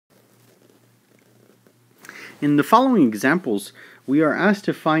In the following examples, we are asked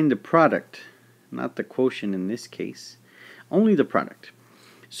to find the product, not the quotient in this case, only the product.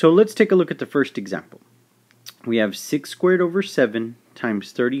 So let's take a look at the first example. We have 6 squared over 7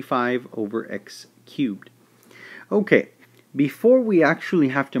 times 35 over x cubed. Okay, before we actually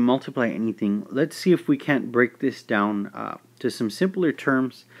have to multiply anything, let's see if we can't break this down to some simpler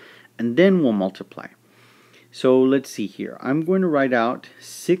terms, and then we'll multiply. So let's see here. I'm going to write out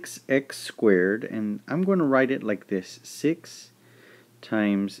 6x squared, and I'm going to write it like this: 6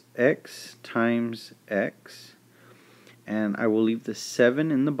 times x, and I will leave the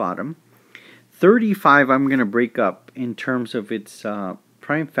 7 in the bottom. 35 I'm going to break up in terms of its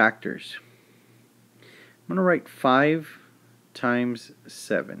prime factors. I'm going to write 5 times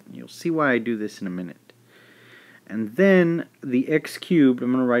 7. You'll see why I do this in a minute. And then the x cubed,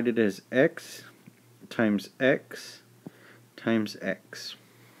 I'm going to write it as x times x times x.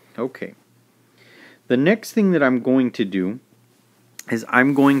 Okay. The next thing that I'm going to do is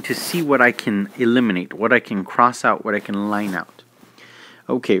I'm going to see what I can eliminate, what I can cross out, what I can line out.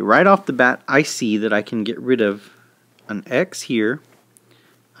 Okay, right off the bat, I see that I can get rid of an x here,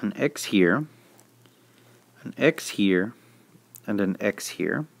 an x here, an x here, and an x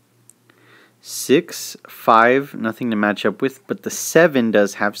here. 6, 5, nothing to match up with, but the 7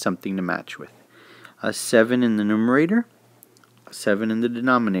 does have something to match with. A 7 in the numerator, a 7 in the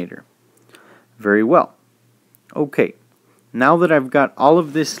denominator. Very well. Okay, now that I've got all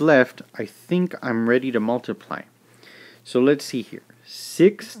of this left, I think I'm ready to multiply. So let's see here.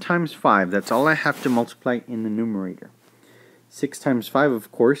 6 times 5, that's all I have to multiply in the numerator. 6 times 5,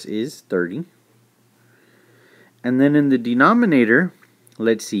 of course, is 30. And then in the denominator,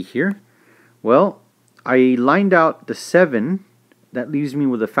 let's see here. Well, I lined out the 7. That leaves me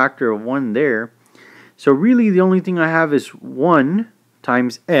with a factor of 1 there. So really the only thing I have is 1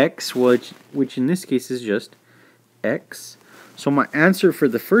 times x, which in this case is just x. So my answer for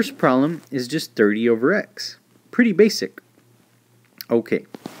the first problem is just 30 over x. Pretty basic. Okay.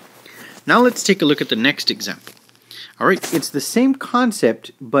 Now let's take a look at the next example. Alright, it's the same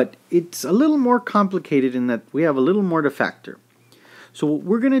concept, but it's a little more complicated in that we have a little more to factor. So what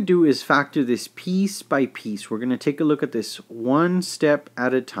we're going to do is factor this piece by piece. We're going to take a look at this one step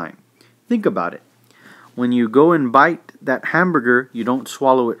at a time. Think about it. When you go and bite that hamburger, you don't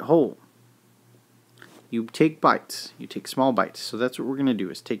swallow it whole. You take bites. You take small bites. So that's what we're going to do,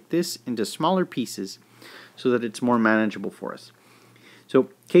 is take this into smaller pieces so that it's more manageable for us. So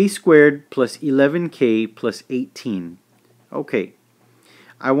k squared plus 11k plus 18. Okay.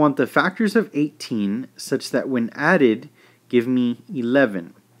 I want the factors of 18 such that when added, give me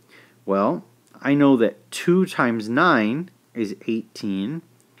 11. Well, I know that 2 times 9 is 18.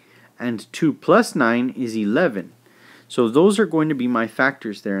 And 2 plus 9 is 11. So those are going to be my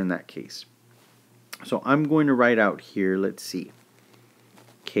factors there in that case. So I'm going to write out here, let's see,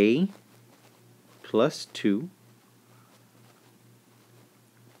 k plus 2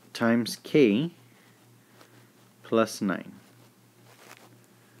 times k plus 9.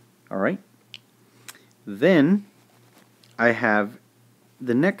 Alright. Then I have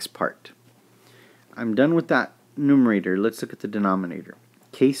the next part. I'm done with that numerator. Let's look at the denominator.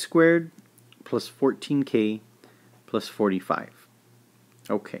 K squared plus 14k plus 45.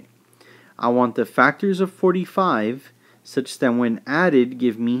 Okay. I want the factors of 45 such that when added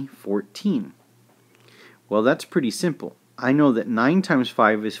give me 14. Well, that's pretty simple. I know that 9 times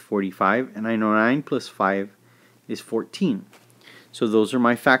 5 is 45, and I know 9 plus 5 is 14. So those are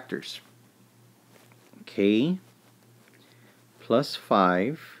my factors. K plus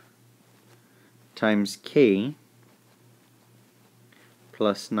 5 times k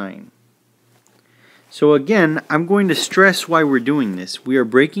plus 9. So again, I'm going to stress why we're doing this. We are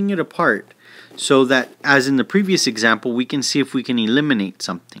breaking it apart so that, as in the previous example, we can see if we can eliminate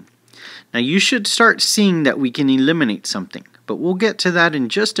something. Now you should start seeing that we can eliminate something, but we'll get to that in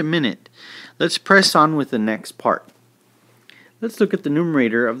just a minute. Let's press on with the next part. Let's look at the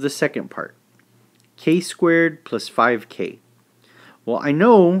numerator of the second part. K squared plus 5k. Well, I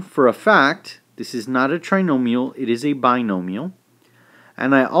know for a fact this is not a trinomial, it is a binomial.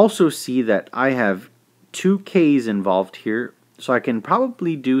 And I also see that I have 2 k's involved here, so I can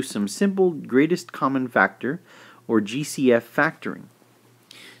probably do some simple greatest common factor, or GCF factoring.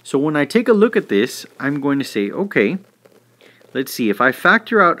 So when I take a look at this, I'm going to say, okay, let's see, if I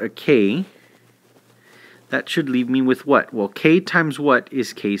factor out a k, that should leave me with what? Well, k times what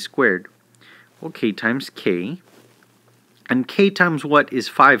is k squared? Well, k times k. And k times what is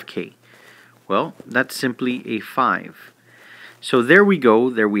 5k? Well, that's simply a 5. So there we go,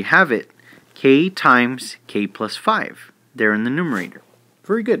 there we have it. K times k plus 5, there in the numerator.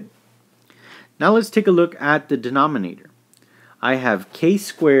 Very good. Now let's take a look at the denominator. I have k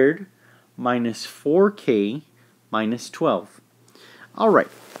squared minus 4k minus 12. Alright,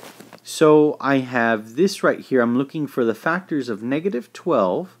 so I have this right here. I'm looking for the factors of negative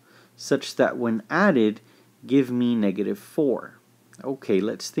 12 such that when added give me negative 4. Okay,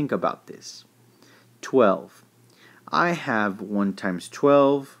 let's think about this. 12. I have 1 times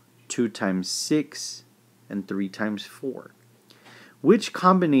 12, 2 times 6, and 3 times 4. Which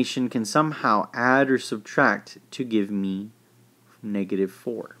combination can somehow add or subtract to give me negative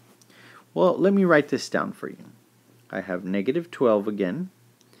 4? Well, let me write this down for you. I have negative 12 again,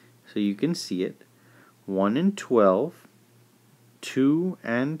 so you can see it. 1 and 12, 2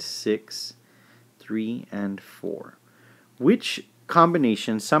 and 6, 3 and 4. Which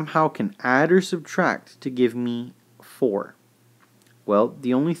combination somehow can add or subtract to give me 4? Well,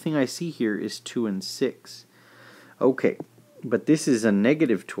 the only thing I see here is 2 and 6. Okay, but this is a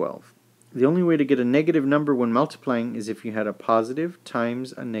negative 12. The only way to get a negative number when multiplying is if you had a positive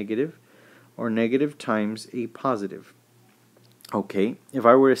times a negative or negative times a positive. Okay, if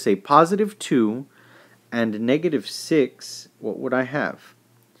I were to say positive 2 and negative 6, what would I have?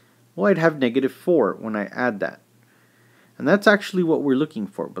 Well, I'd have negative 4 when I add that. And that's actually what we're looking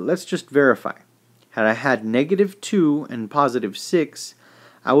for, but let's just verify. Had I had negative 2 and positive 6,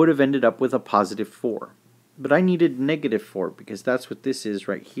 I would have ended up with a positive 4. But I needed negative 4 because that's what this is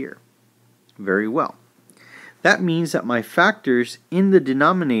right here. Very well. That means that my factors in the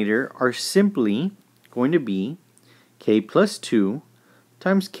denominator are simply going to be k plus 2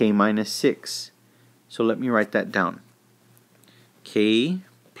 times k minus 6. So let me write that down. K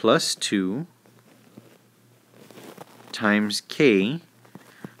plus 2 times k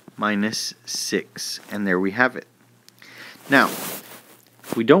minus 6. And there we have it. Now,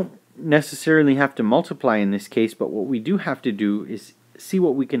 we don't necessarily have to multiply in this case, but what we do have to do is see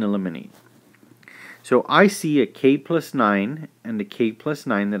what we can eliminate. So I see a k plus 9 and a k plus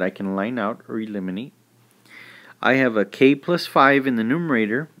 9 that I can line out or eliminate. I have a k plus 5 in the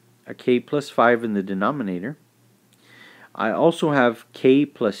numerator, a k plus 5 in the denominator. I also have k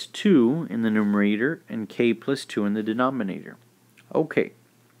plus 2 in the numerator and k plus 2 in the denominator. Okay,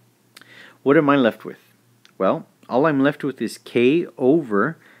 what am I left with? Well, all I'm left with is k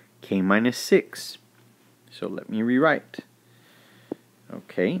over k minus 6. So let me rewrite.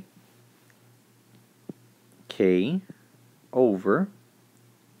 Okay, k over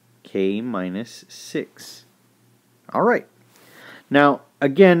k minus 6. Alright, now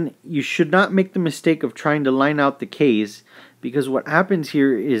again, you should not make the mistake of trying to line out the k's, because what happens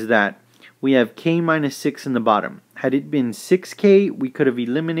here is that we have k minus 6 in the bottom. Had it been 6k, we could have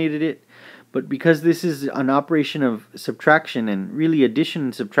eliminated it, but because this is an operation of subtraction and really addition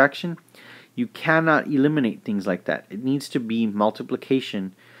and subtraction, you cannot eliminate things like that. It needs to be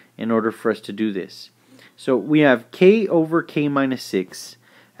multiplication in order for us to do this. So we have k over k minus 6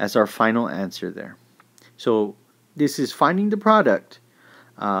 as our final answer there. So this is finding the product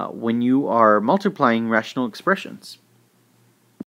when you are multiplying rational expressions.